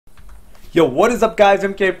Yo, what is up guys?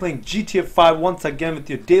 MkElite playing GTA 5 once again with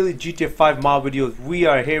your daily GTA 5 mod videos. We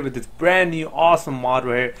are here with this brand new awesome mod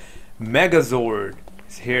right here. Megazord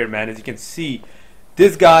is here, man. As you can see,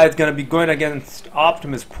 this guy is going to be going against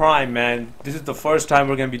Optimus Prime, man. This is the first time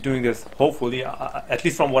we're going to be doing this, hopefully, at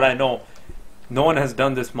least from what I know. No one has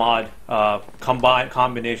done this mod,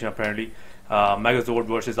 combination apparently, Megazord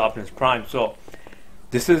versus Optimus Prime. So,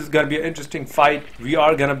 this is going to be an interesting fight. We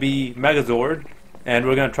are going to be Megazord, and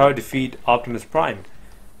we're going to try to defeat Optimus Prime.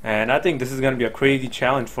 And I think this is going to be a crazy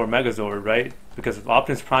challenge for Megazord, right? Because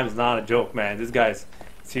Optimus Prime is not a joke, man. This guy's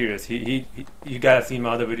serious. You guys have seen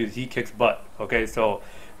my other videos. He kicks butt. Okay, so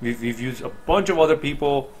we've used a bunch of other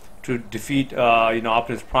people to defeat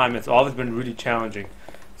Optimus Prime. It's always been really challenging.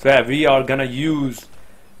 So yeah, we are gonna use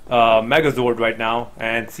Megazord right now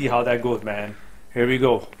and see how that goes, man. Here we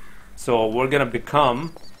go. So we're gonna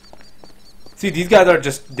become. See, these guys are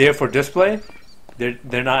just there for display.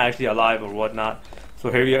 They're not actually alive or whatnot.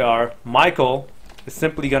 So here we are. Michael is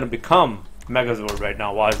simply gonna become Megazord right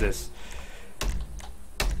now. Watch this.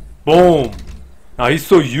 Boom. Now he's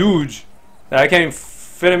so huge that I can't even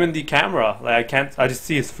fit him in the camera. Like I just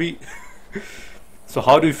see his feet. So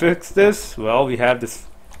how do we fix this? Well, we have this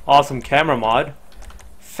awesome camera mod.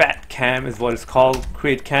 Fat Cam is what it's called.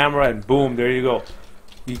 Create camera and boom, there you go.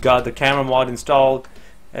 We got the camera mod installed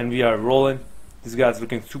and we are rolling. This guy's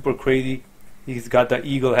looking super crazy. He's got the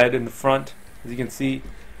eagle head in the front, as you can see.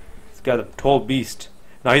 He's got a tall beast.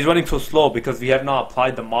 Now he's running so slow because we have not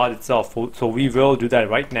applied the mod itself, so we will do that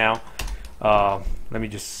right now. Let me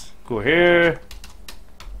just go here.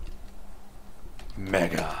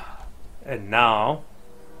 Mega. And now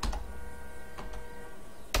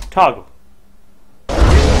toggle.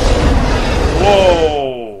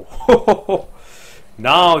 Whoa!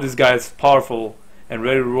 Now this guy is powerful and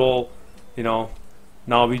ready to roll.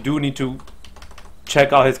 Now we do need to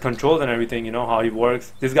check out his controls and everything, how he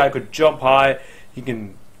works. This guy could jump high. He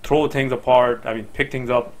can throw things apart. I mean, pick things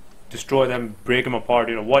up, destroy them, break them apart,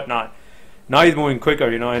 whatnot. Now he's moving quicker,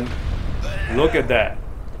 and look at that.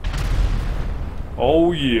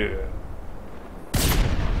 Oh yeah.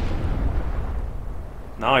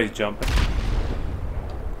 Now he's jumping.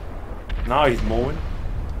 Now he's moving.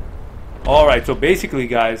 Alright, so basically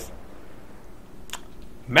guys,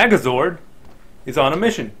 Megazord is on a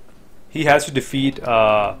mission. He has to defeat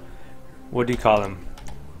what do you call him?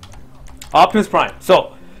 Optimus Prime.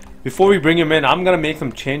 So before we bring him in, I'm gonna make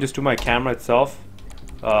some changes to my camera itself.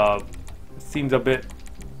 It seems a bit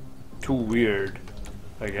too weird,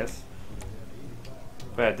 I guess.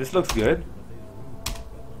 But this looks good.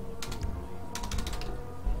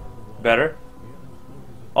 Better.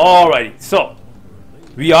 Alrighty, so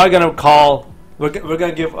we are gonna call. We're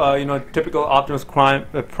gonna give typical Optimus Prime.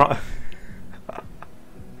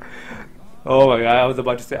 Oh my god, I was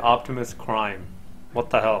about to say Optimus Crime. What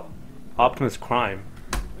the hell? Optimus Crime.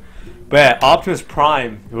 But yeah, Optimus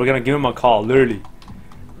Prime, we're gonna give him a call, literally.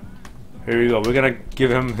 Here we go. We're gonna give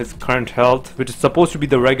him his current health, which is supposed to be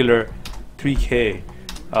the regular 3K,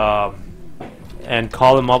 and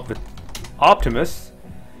call him up with Optimus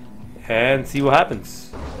and see what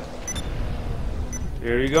happens.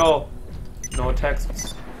 Here you go. No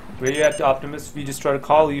texts. Where you at, Optimus? We just try to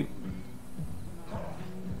call you.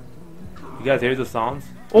 You guys hear the sounds?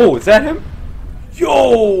 Oh, is that him?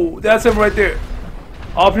 Yo, that's him right there.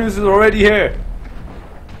 Optimus is already here.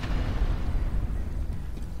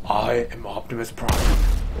 I am Optimus Prime,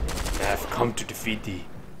 and I have come to defeat thee.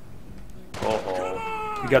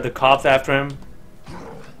 Uh-oh. We got the cops after him.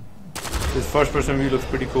 This first person view looks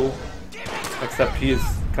pretty cool. Except he is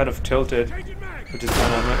kind of tilted, which is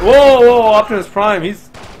kind of... Whoa, Optimus Prime, he's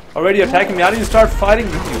already attacking me. I didn't start fighting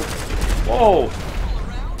with you. Whoa.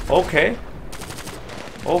 Okay.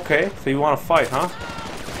 Okay, so you want to fight, huh?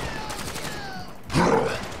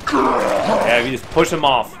 Yeah, we just push him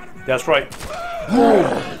off. That's right. Boom.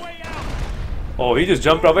 Oh, he just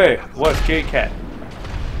jumped away. What, kitty cat?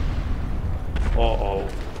 Uh-oh.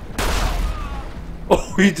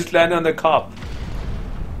 Oh, he just landed on the cop.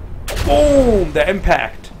 Boom! The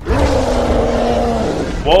impact.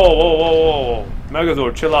 Whoa.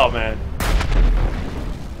 Megazord, chill out, man.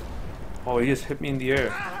 Oh, he just hit me in the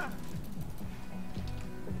air.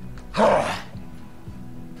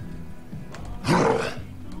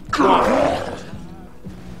 Come on.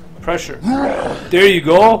 Pressure. There you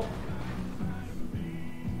go.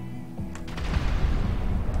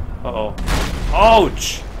 Uh-oh.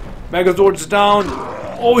 Ouch! Megazord's down.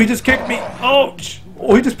 Oh, he just kicked me. Ouch!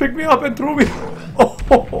 Oh, he just picked me up and threw me.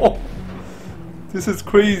 Oh, this is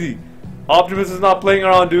crazy. Optimus is not playing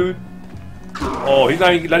around, dude. Oh, he's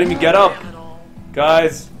not even letting me get up.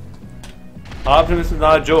 Guys, Optimus is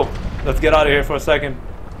not a joke. Let's get out of here for a second.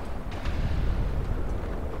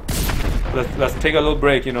 Let's take a little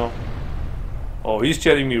break, you know. Oh, he's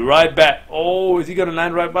chasing me right back. Oh, is he gonna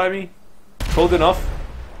land right by me? Close enough.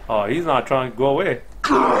 Oh, he's not trying to go away.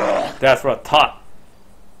 That's what I thought.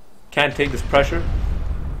 Can't take this pressure.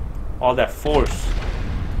 All that force.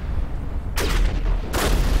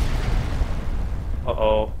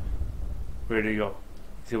 Uh-oh. Where did he go?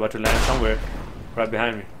 Is he about to land somewhere? Right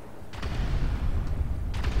behind me.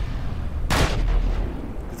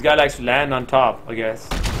 This guy likes to land on top, I guess.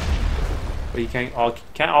 But he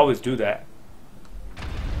can't always do that.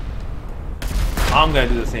 I'm gonna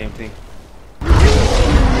do the same thing.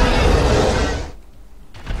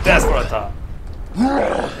 That's what I thought.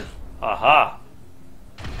 Aha.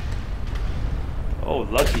 Oh,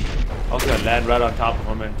 lucky. I was gonna land right on top of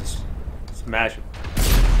him and just smash him.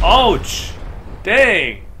 Ouch!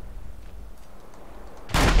 Dang!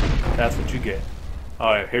 That's what you get.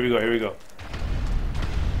 Alright, here we go, here we go.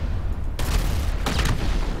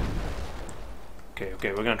 Okay,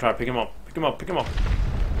 okay, we're gonna try to pick him up. Pick him up, pick him up.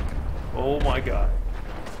 Oh my god.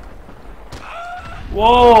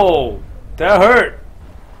 Whoa! That hurt!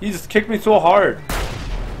 He just kicked me so hard.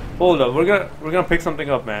 Hold up, we're gonna pick something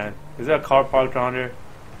up, man. Is there a car parked around here?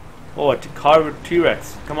 Oh, a car with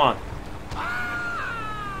T-Rex. Come on.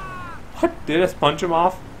 What? Did I just punch him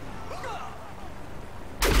off?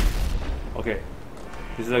 Okay.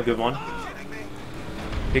 This is a good one.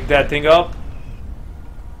 Pick that thing up.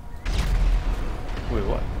 Wait,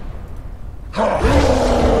 what?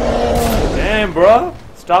 Damn, bro.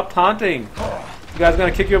 Stop taunting. You guys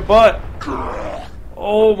gonna kick your butt.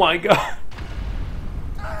 Oh my god.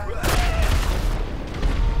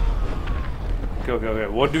 Okay, okay, okay.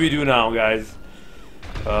 What do we do now, guys?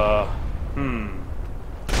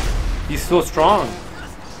 He's so strong.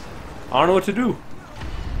 I don't know what to do.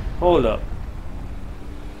 Hold up.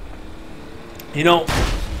 You know,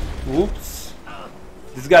 whoops.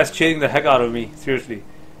 This guy's chasing the heck out of me. Seriously.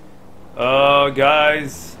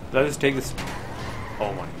 Guys, let's just take this.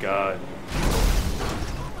 Oh my god.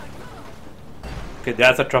 Okay,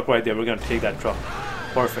 that's a truck right there. We're gonna take that truck.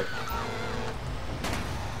 Perfect.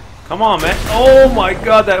 Come on, man. Oh my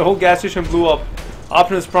god, that whole gas station blew up.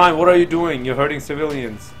 Optimus Prime, what are you doing? You're hurting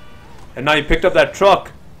civilians. And now you picked up that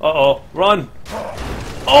truck. Uh-oh. Run.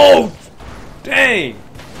 Oh! Dang!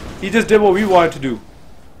 He just did what we wanted to do.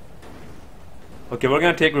 Okay, we're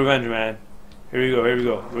gonna take revenge, man. Here we go, here we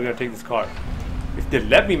go. We're gonna take this car. If they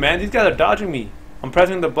let me, man, these guys are dodging me. I'm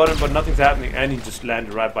pressing the button, but nothing's happening. And he just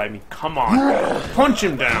landed right by me. Come on. Punch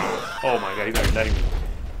him down. Oh my god, he's not letting me.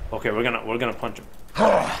 Okay, we're gonna punch him.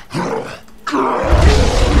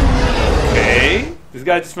 Okay. This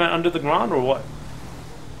guy just went under the ground or what?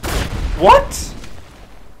 What?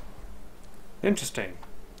 Interesting.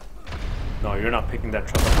 No, you're not picking that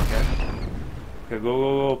truck up, okay? Okay,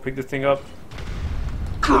 go, pick this thing up.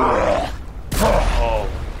 Oh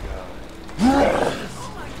my god.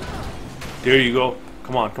 There you go.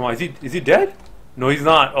 Come on, come on. Is he dead? No, he's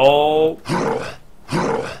not. Oh.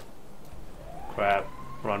 Crap.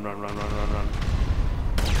 Run, run, run, run, run, run.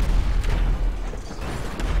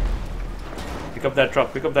 Pick up that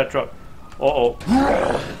truck, pick up that truck. Uh-oh.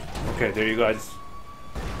 Okay, there you go. I just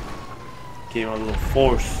gave him a little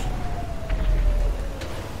force.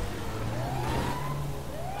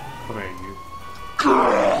 Come here, you.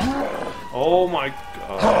 Oh my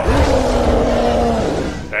god.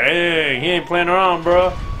 Dang, he ain't playing around,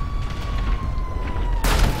 bro.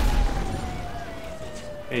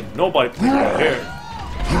 Ain't nobody playing out here.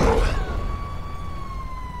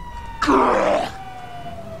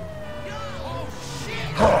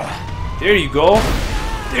 There you go.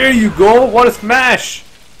 There you go. What a smash.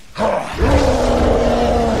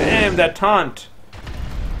 Damn, that taunt.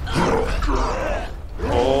 Oh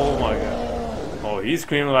my god. Oh, he's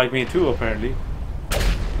screaming like me too, apparently.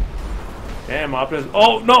 Damn, Optimus.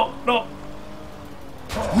 Oh, no, no.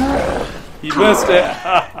 He missed it.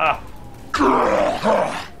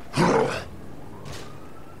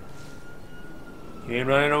 You ain't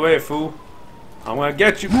running away, fool. I'm gonna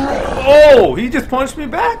get you. Oh, he just punched me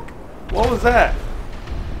back. What was that?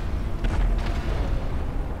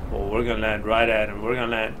 Oh, we're gonna land right at him. We're gonna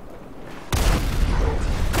land.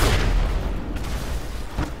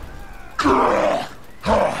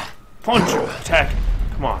 Punch him. Attack him.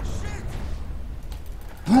 Come on.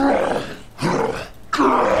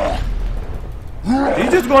 Did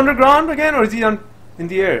he just go underground again, or is he in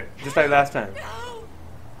the air, just like last time?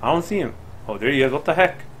 I don't see him. Oh, there he is. What the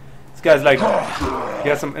heck? This guy's like, he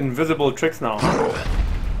has some invisible tricks now.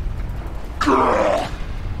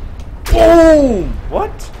 Boom!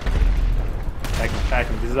 What? Attack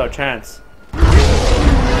him. This is our chance.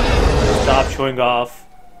 showing off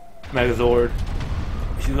Megazord.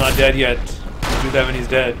 He's not dead yet. We'll do that when he's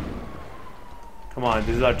dead. Come on,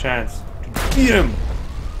 this is our chance to defeat him.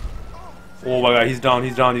 Oh my god, he's down,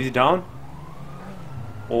 he's down, is he down?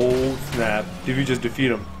 Oh snap, did we just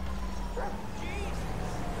defeat him?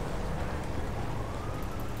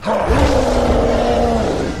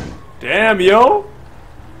 Damn, yo!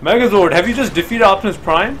 Megazord, have you just defeated Optimus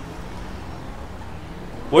Prime?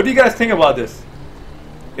 What do you guys think about this?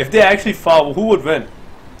 If they actually fought, who would win?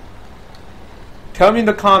 Tell me in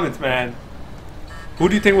the comments, man. Who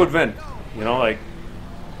do you think would win? You know, like,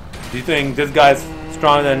 do you think this guy's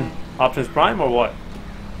stronger than Optimus Prime or what?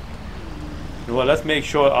 You know what, let's make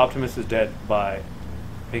sure Optimus is dead by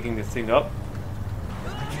picking this thing up.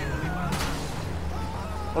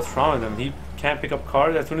 What's wrong with him? He can't pick up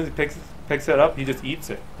cars. As soon as he picks it up, he just eats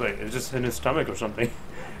it. Like, it's just in his stomach or something.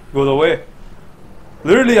 Goes away.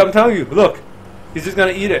 Literally, I'm telling you, look. He's just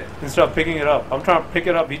gonna eat it instead of picking it up. I'm trying to pick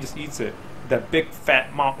it up, he just eats it. That big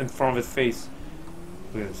fat mouth in front of his face.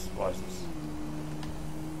 Look at this, watch this.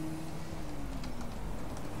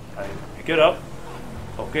 I pick it up.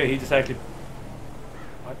 Okay, he just actually...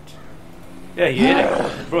 What? Yeah, he ate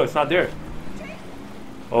it. Bro, it's not there.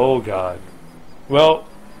 Oh god. Well,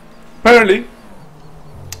 apparently,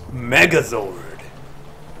 Megazord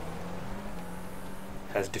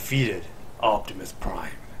has defeated Optimus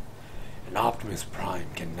Prime. And Optimus Prime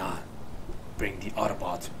cannot bring the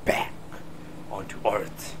Autobots back onto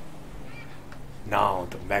Earth. Now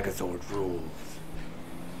the Megazord rules.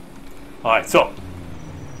 Alright, so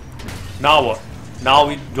now what? Now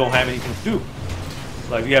we don't have anything to do.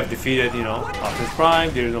 Like, we have defeated, you know, Optimus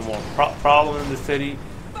Prime. There's no more problem in the city.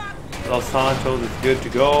 Los Santos is good to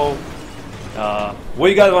go. What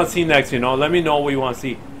you guys want to see next, you know? Let me know what you want to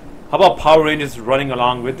see. How about Power Rangers running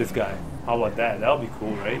along with this guy? How about that? That would be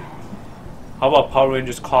cool, right? How about Power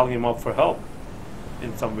Rangers calling him up for help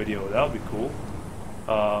in some video? That would be cool.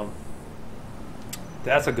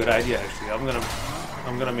 That's a good idea, actually. I'm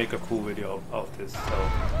gonna make a cool video of this. So,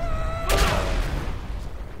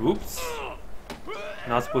 oops.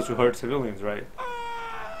 Not supposed to hurt civilians, right?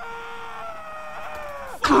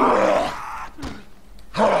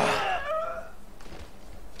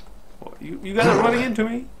 You guys are running into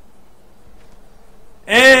me?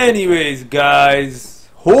 Anyways, guys,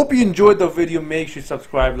 hope you enjoyed the video. Make sure you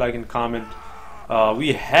subscribe, like, and comment.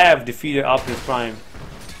 We have defeated Optimus Prime.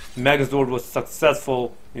 Megazord was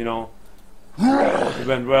successful, you know. It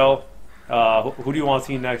went well. Who do you want to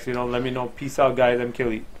see next? You know, let me know. Peace out, guys.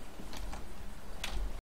 MkElite.